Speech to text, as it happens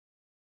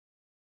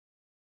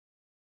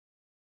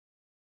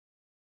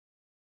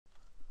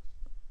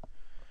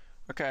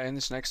Okay, in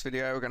this next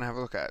video we're going to have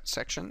a look at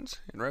sections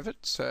in Revit.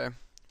 So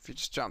if you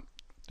just jump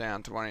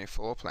down to one of your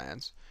floor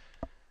plans.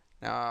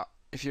 Now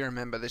if you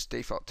remember, this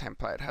default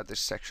template had this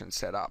section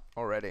set up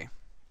already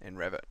in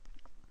Revit.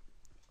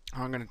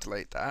 I'm going to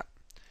delete that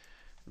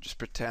and just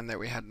pretend that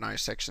we had no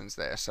sections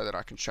there so that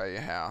I can show you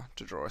how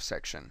to draw a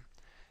section.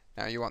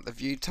 Now you want the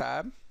View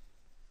tab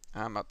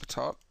up the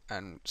top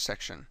and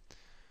Section.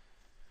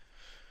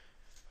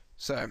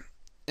 So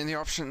in the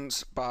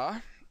options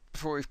bar,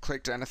 before we've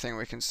clicked anything,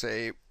 we can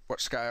see what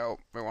scale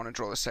we want to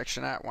draw the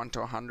section at. 1 to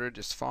 100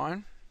 is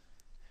fine.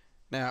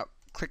 Now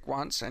click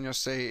once and you'll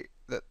see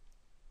that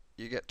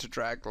you get to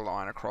drag the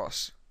line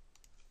across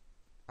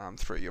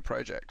through your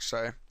project.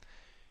 So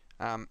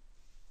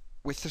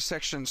with the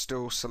section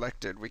still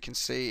selected, we can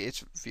see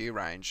its view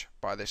range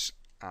by this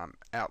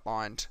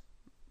outlined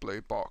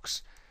blue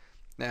box.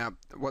 Now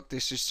what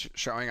this is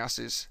showing us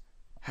is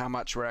how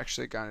much we're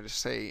actually going to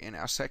see in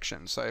our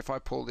section. So if I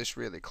pull this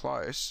really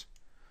close,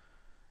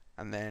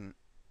 and then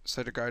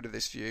so to go to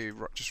this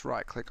view, just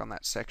right click on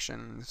that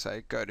section,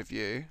 say go to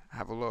view,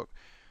 have a look,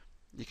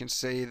 you can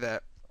see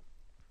that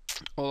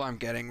all I'm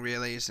getting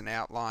really is an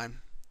outline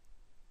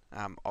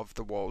of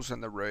the walls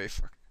and the roof.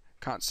 I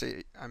can't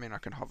see, I mean I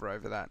can hover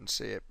over that and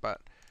see it,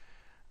 but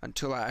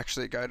until I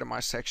actually go to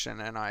my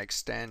section and I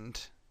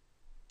extend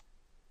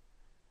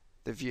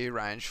the view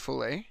range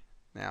fully,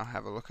 now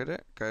have a look at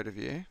it, go to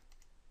view,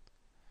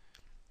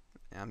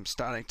 I'm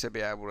starting to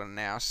be able to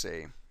now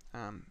see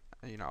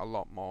a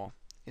lot more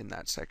in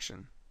that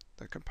section,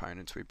 the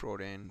components we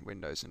brought in,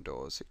 windows and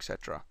doors,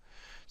 etc.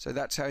 So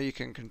that's how you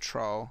can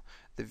control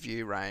the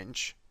view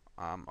range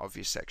of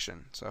your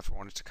section. So if I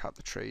wanted to cut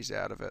the trees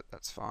out of it,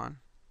 that's fine.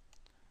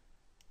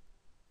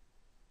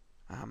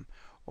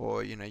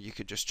 Or you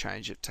could just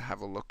change it to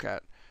have a look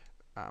at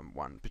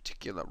one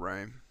particular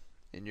room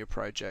in your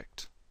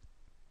project.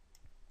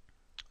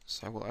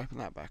 So we'll open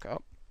that back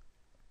up.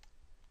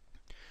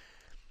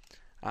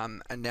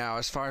 And now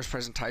as far as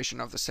presentation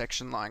of the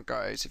section line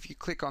goes, if you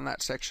click on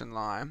that section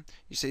line,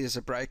 you see there's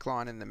a break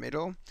line in the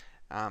middle.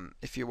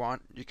 If you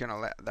want, you can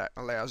that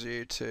allows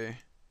you to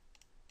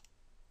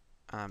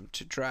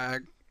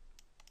drag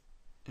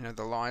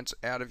the lines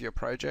out of your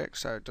project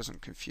so it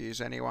doesn't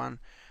confuse anyone.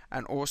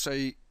 And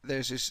also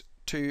there's this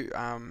two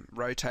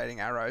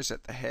rotating arrows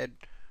at the head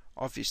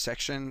of your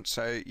section,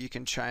 so you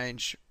can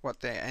change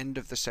what the end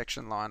of the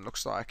section line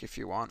looks like if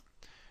you want.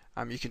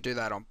 You can do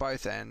that on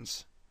both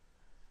ends.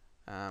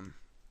 And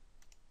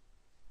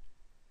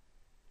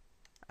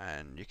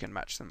you can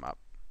match them up.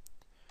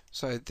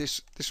 So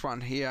this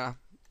one here,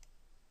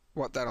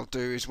 what that'll do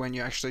is when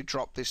you actually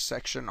drop this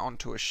section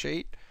onto a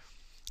sheet,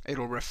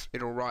 it'll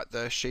write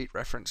the sheet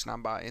reference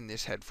number in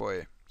this head for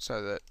you,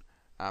 so that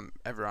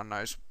everyone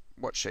knows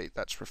what sheet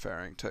that's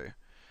referring to.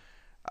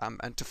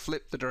 And to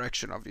flip the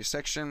direction of your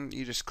section,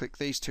 you just click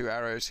these two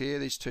arrows here,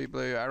 these two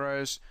blue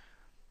arrows,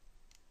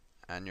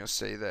 and you'll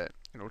see that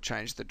it'll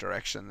change the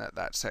direction that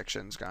that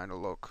section's going to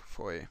look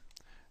for you.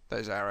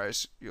 Those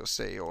arrows you'll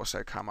see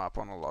also come up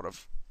on a lot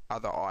of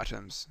other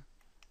items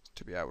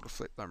to be able to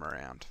flip them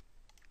around.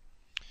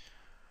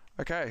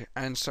 Okay,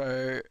 and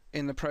so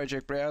in the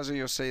project browser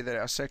you'll see that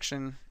our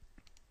section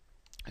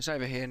is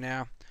over here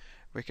now.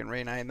 We can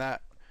rename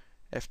that,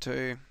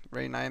 F2,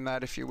 rename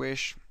that if you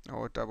wish,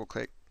 or double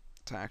click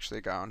to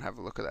actually go and have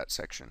a look at that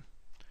section.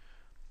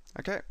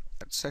 Okay,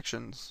 that's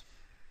sections.